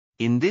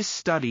In this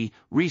study,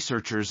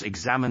 researchers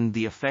examined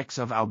the effects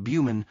of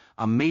albumin,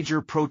 a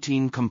major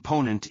protein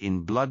component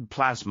in blood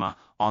plasma,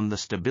 on the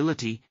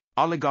stability,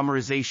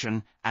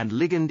 oligomerization, and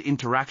ligand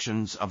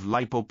interactions of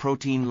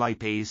lipoprotein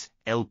lipase,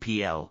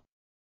 LPL.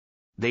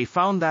 They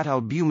found that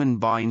albumin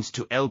binds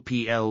to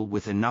LPL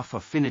with enough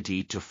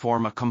affinity to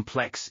form a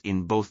complex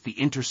in both the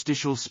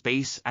interstitial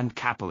space and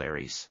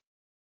capillaries.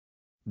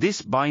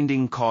 This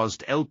binding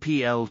caused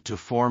LPL to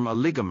form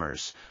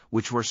oligomers,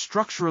 which were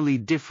structurally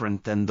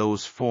different than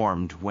those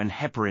formed when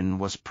heparin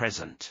was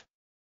present.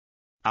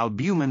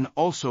 Albumin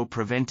also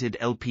prevented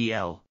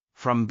LPL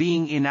from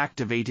being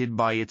inactivated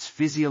by its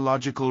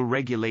physiological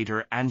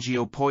regulator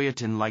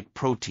angiopoietin-like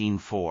protein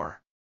 4.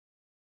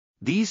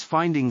 These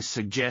findings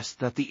suggest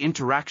that the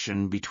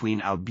interaction between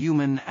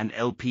albumin and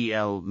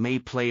LPL may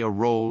play a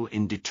role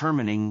in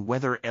determining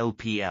whether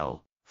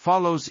LPL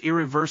follows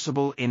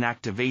irreversible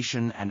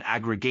inactivation and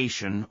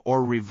aggregation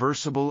or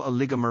reversible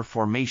oligomer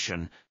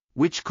formation,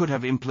 which could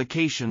have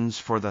implications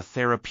for the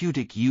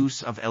therapeutic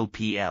use of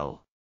LPL.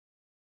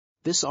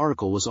 This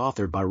article was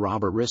authored by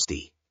Robert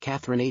Risti,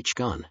 Kathryn H.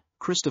 Gunn,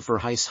 Kristofer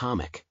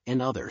Hiis-Hommuk, and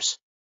others.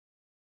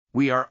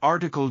 We are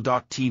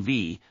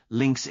RTCLTV,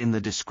 links in the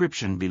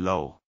description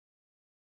below.